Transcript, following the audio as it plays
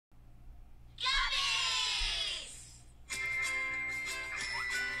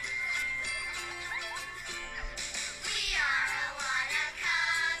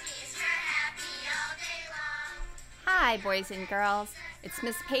Hi, boys and girls. It's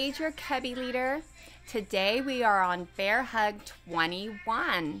Miss Paige, your Cubby leader. Today we are on Bear Hug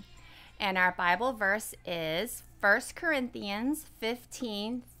 21, and our Bible verse is 1 Corinthians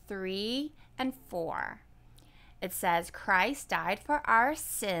 15, 3 and 4. It says, Christ died for our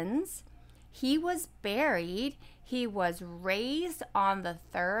sins. He was buried. He was raised on the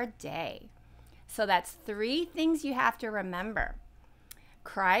third day. So that's three things you have to remember.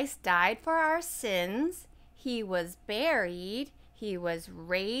 Christ died for our sins. He was buried. He was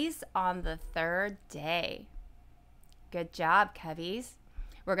raised on the third day. Good job, Cubbies.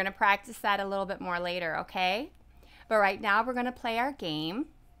 We're going to practice that a little bit more later, okay? But right now we're going to play our game.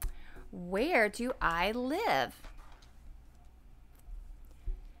 Where do I live?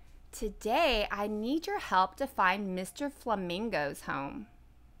 Today, I need your help to find Mr. Flamingo's home.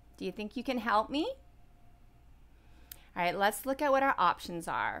 Do you think you can help me? All right, let's look at what our options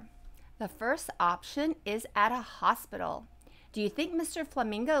are. The first option is at a hospital. Do you think Mr.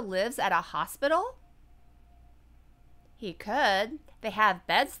 Flamingo lives at a hospital? He could. They have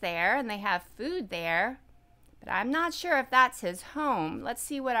beds there and they have food there, but I'm not sure if that's his home. Let's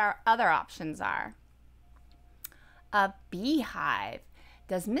see what our other options are. A beehive.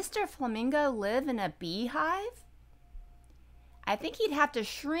 Does Mr. Flamingo live in a beehive? I think he'd have to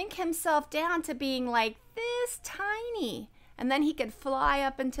shrink himself down to being like this tiny, and then he could fly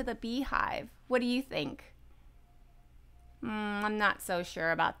up into the beehive. What do you think? I'm not so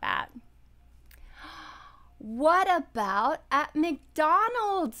sure about that. What about at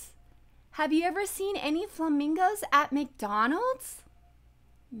McDonald's? Have you ever seen any flamingos at McDonald's?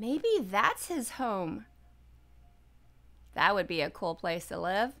 Maybe that's his home. That would be a cool place to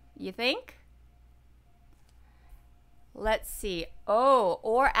live, you think? Let's see. Oh,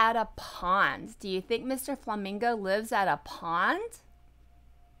 or at a pond. Do you think Mr. Flamingo lives at a pond?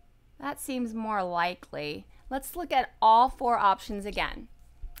 That seems more likely. Let's look at all four options again.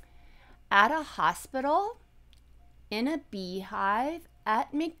 At a hospital, in a beehive,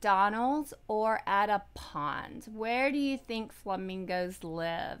 at McDonald's, or at a pond. Where do you think flamingos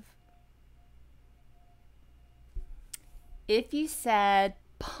live? If you said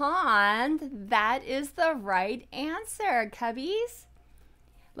pond, that is the right answer, Cubbies.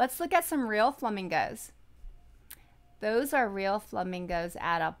 Let's look at some real flamingos. Those are real flamingos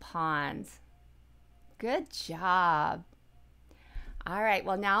at a pond. Good job. All right,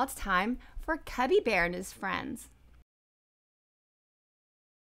 well now it's time for Cubby Bear and his friends.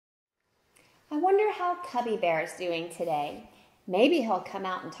 I wonder how Cubby Bear is doing today. Maybe he'll come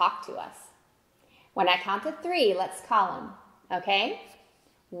out and talk to us. When I count to 3, let's call him, okay?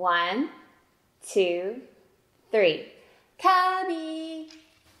 1, 2, 3. Cubby!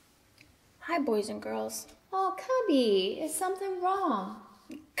 Hi, boys and girls. Oh, Cubby, is something wrong?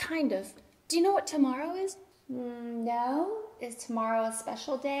 Kind of. Do you know what tomorrow is? No. Is tomorrow a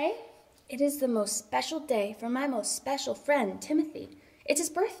special day? It is the most special day for my most special friend, Timothy. It's his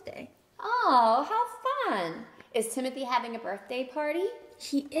birthday. Oh, how fun. Is Timothy having a birthday party?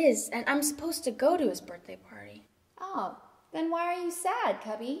 He is, and I'm supposed to go to his birthday party. Oh, then why are you sad,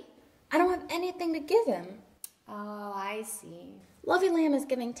 Cubby? I don't have anything to give him. Oh, I see. Lovey Lamb is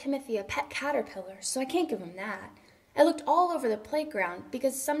giving Timothy a pet caterpillar, so I can't give him that. I looked all over the playground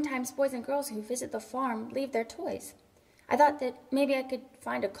because sometimes boys and girls who visit the farm leave their toys. I thought that maybe I could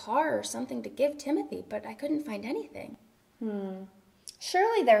find a car or something to give Timothy, but I couldn't find anything.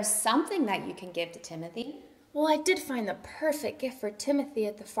 Surely there's something that you can give to Timothy. Well, I did find the perfect gift for Timothy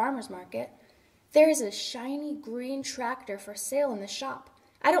at the farmer's market. There is a shiny green tractor for sale in the shop.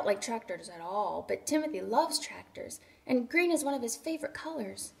 I don't like tractors at all, but Timothy loves tractors, and green is one of his favorite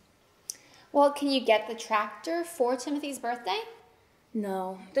colors. Well, can you get the tractor for Timothy's birthday?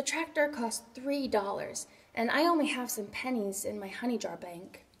 No, the tractor cost $3, and I only have some pennies in my honey jar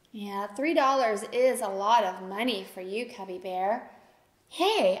bank. Yeah, $3 is a lot of money for you, Cubby Bear.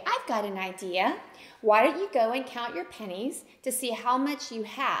 Hey, I've got an idea. Why don't you go and count your pennies to see how much you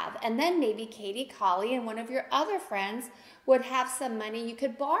have, and then maybe Katie, Collie, and one of your other friends would have some money you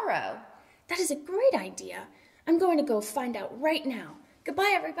could borrow. That is a great idea. I'm going to go find out right now.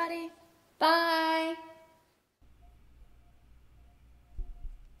 Goodbye, everybody. Bye.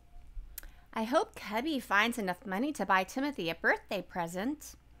 I hope Cubby finds enough money to buy Timothy a birthday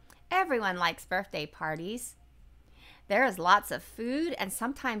present. Everyone likes birthday parties. There is lots of food, and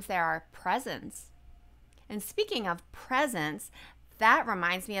sometimes there are presents. And speaking of presents, that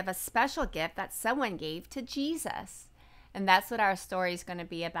reminds me of a special gift that someone gave to Jesus. And that's what our story is going to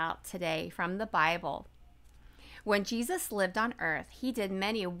be about today from the Bible. When Jesus lived on earth, he did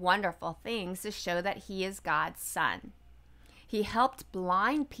many wonderful things to show that he is God's son. He helped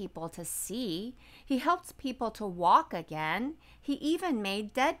blind people to see. He helped people to walk again. He even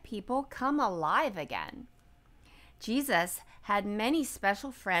made dead people come alive again. Jesus had many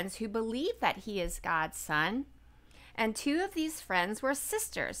special friends who believed that he is God's son. And two of these friends were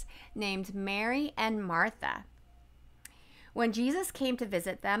sisters named Mary and Martha. When Jesus came to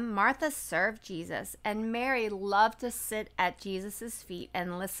visit them, Martha served Jesus, and Mary loved to sit at Jesus' feet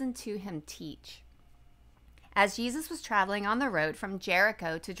and listen to him teach. As Jesus was traveling on the road from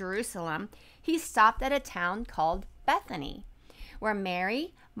Jericho to Jerusalem, he stopped at a town called Bethany, where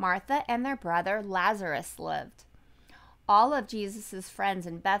Mary, Martha, and their brother Lazarus lived. All of Jesus' friends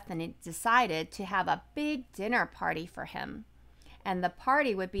in Bethany decided to have a big dinner party for him, and the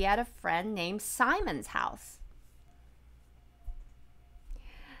party would be at a friend named Simon's house.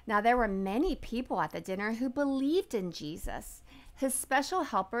 Now, there were many people at the dinner who believed in Jesus. His special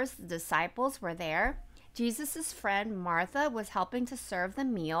helpers, the disciples, were there. Jesus' friend Martha was helping to serve the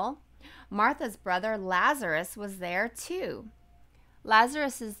meal. Martha's brother Lazarus was there too.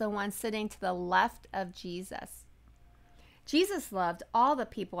 Lazarus is the one sitting to the left of Jesus. Jesus loved all the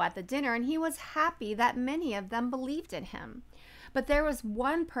people at the dinner, and he was happy that many of them believed in him. But there was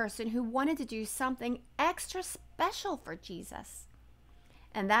one person who wanted to do something extra special for Jesus,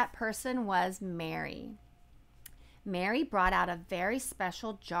 and that person was Mary. Mary brought out a very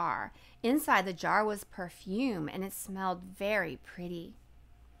special jar. Inside the jar was perfume, and it smelled very pretty.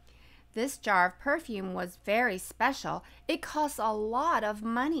 This jar of perfume was very special. It cost a lot of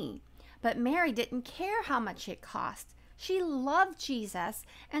money, but Mary didn't care how much it cost. She loved Jesus,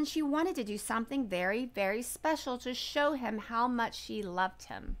 and she wanted to do something very, very special to show him how much she loved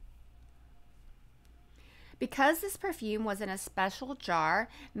him. Because this perfume was in a special jar,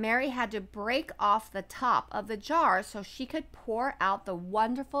 Mary had to break off the top of the jar so she could pour out the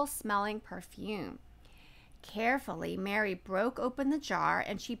wonderful smelling perfume. Carefully, Mary broke open the jar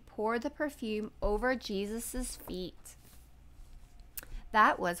and she poured the perfume over Jesus' feet.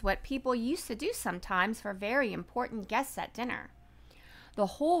 That was what people used to do sometimes for very important guests at dinner. The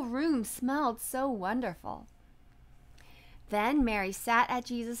whole room smelled so wonderful. Then Mary sat at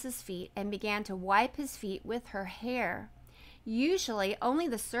Jesus' feet and began to wipe his feet with her hair. Usually, only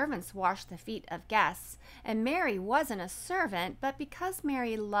the servants washed the feet of guests, and Mary wasn't a servant, but because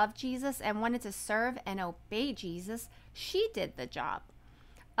Mary loved Jesus and wanted to serve and obey Jesus, she did the job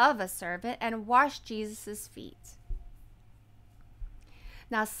of a servant and washed Jesus' feet.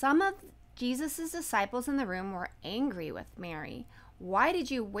 Now, some of Jesus' disciples in the room were angry with Mary. "Why did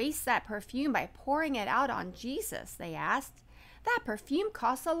you waste that perfume by pouring it out on Jesus?" they asked. "That perfume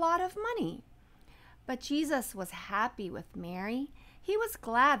costs a lot of money." But Jesus was happy with Mary. He was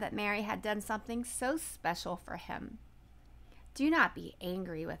glad that Mary had done something so special for him. "Do not be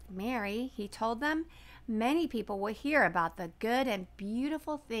angry with Mary," he told them. "Many people will hear about the good and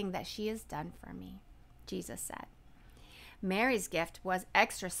beautiful thing that she has done for me," Jesus said. Mary's gift was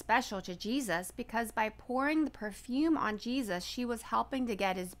extra special to Jesus because by pouring the perfume on Jesus, she was helping to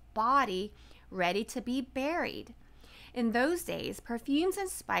get his body ready to be buried. In those days, perfumes and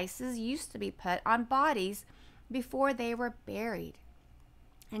spices used to be put on bodies before they were buried.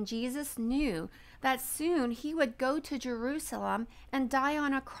 And Jesus knew that soon he would go to Jerusalem and die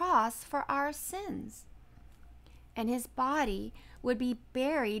on a cross for our sins. And his body would be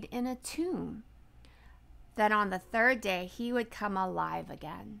buried in a tomb. Then on the third day, he would come alive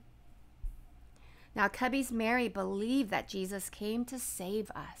again. Now, Cubbies, Mary believed that Jesus came to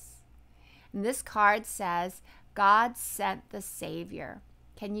save us. And this card says, "God sent the Savior."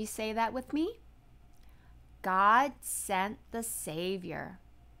 Can you say that with me? God sent the Savior.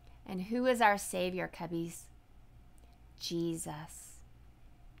 And who is our Savior, Cubbies? Jesus.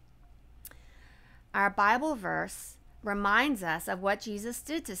 Our Bible verse reminds us of what Jesus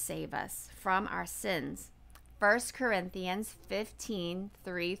did to save us from our sins. 1 Corinthians 15,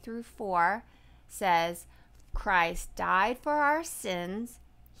 3-4 says, "Christ died for our sins.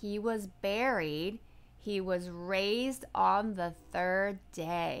 He was buried. He was raised on the third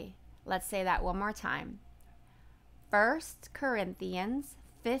day." Let's say that one more time. 1 Corinthians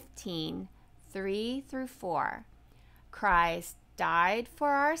 15, 3-4. Christ died for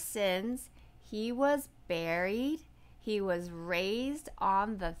our sins. He was buried. He was raised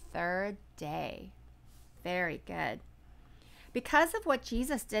on the third day. Very good. Because of what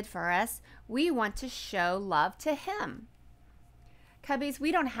Jesus did for us, we want to show love to him. Cubbies,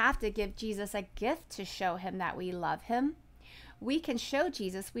 we don't have to give Jesus a gift to show him that we love him. We can show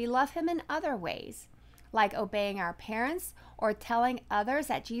Jesus we love him in other ways, like obeying our parents or telling others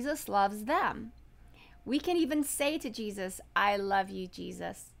that Jesus loves them. We can even say to Jesus, "I love you,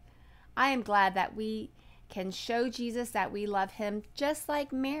 Jesus." I am glad that we can show Jesus that we love him just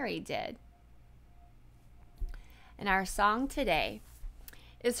like Mary did. And our song today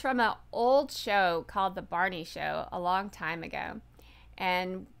is from an old show called The Barney Show a long time ago.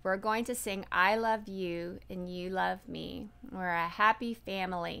 And we're going to sing I Love You and You Love Me. We're a happy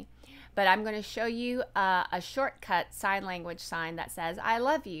family. But I'm going to show you a shortcut sign language sign that says I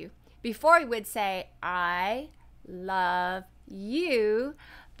love you. Before we would say I love you,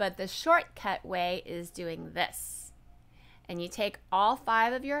 but the shortcut way is doing this. And you take all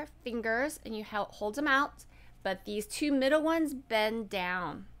 5 of your fingers and you hold them out, but these 2 middle ones bend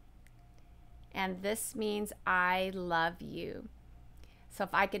down. And this means I love you. So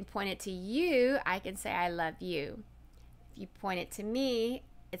if I can point it to you, I can say I love you. If you point it to me,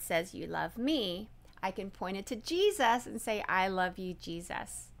 it says you love me. I can point it to Jesus and say I love you,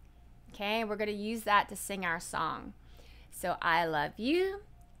 Jesus. Okay, we're going to use that to sing our song. So I love you,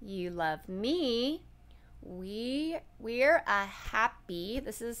 you love me. We're a happy,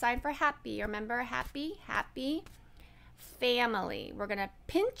 this is a sign for happy. Remember happy family. We're going to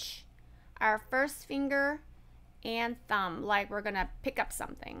pinch our first finger and thumb like we're going to pick up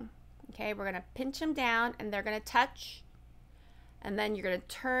something. Okay, we're going to pinch them down and they're going to touch. And then you're going to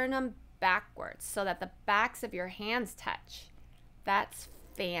turn them backwards so that the backs of your hands touch. That's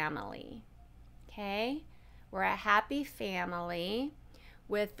family. Okay, we're a happy family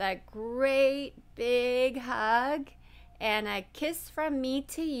with a great big hug and a kiss from me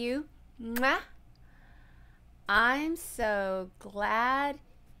to you. Mwah! I'm so glad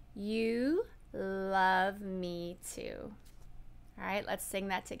you love me too. All right, let's sing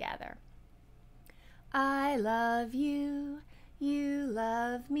that together. I love you, you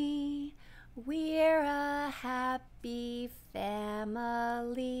love me. We're a happy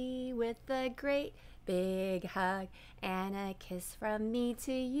family with a great big hug and a kiss from me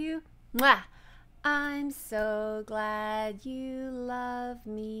to you. Mwah! I'm so glad you love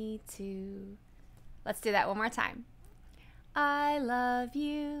me too. Let's do that one more time. I love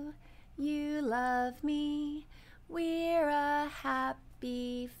you, you love me. We're a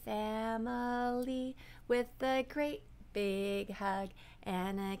happy family with a great big hug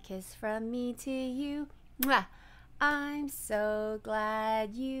and a kiss from me to you. Mwah! I'm so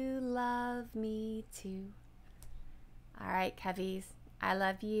glad you love me too. All right, Cubbies, I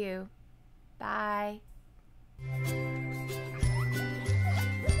love you. Bye.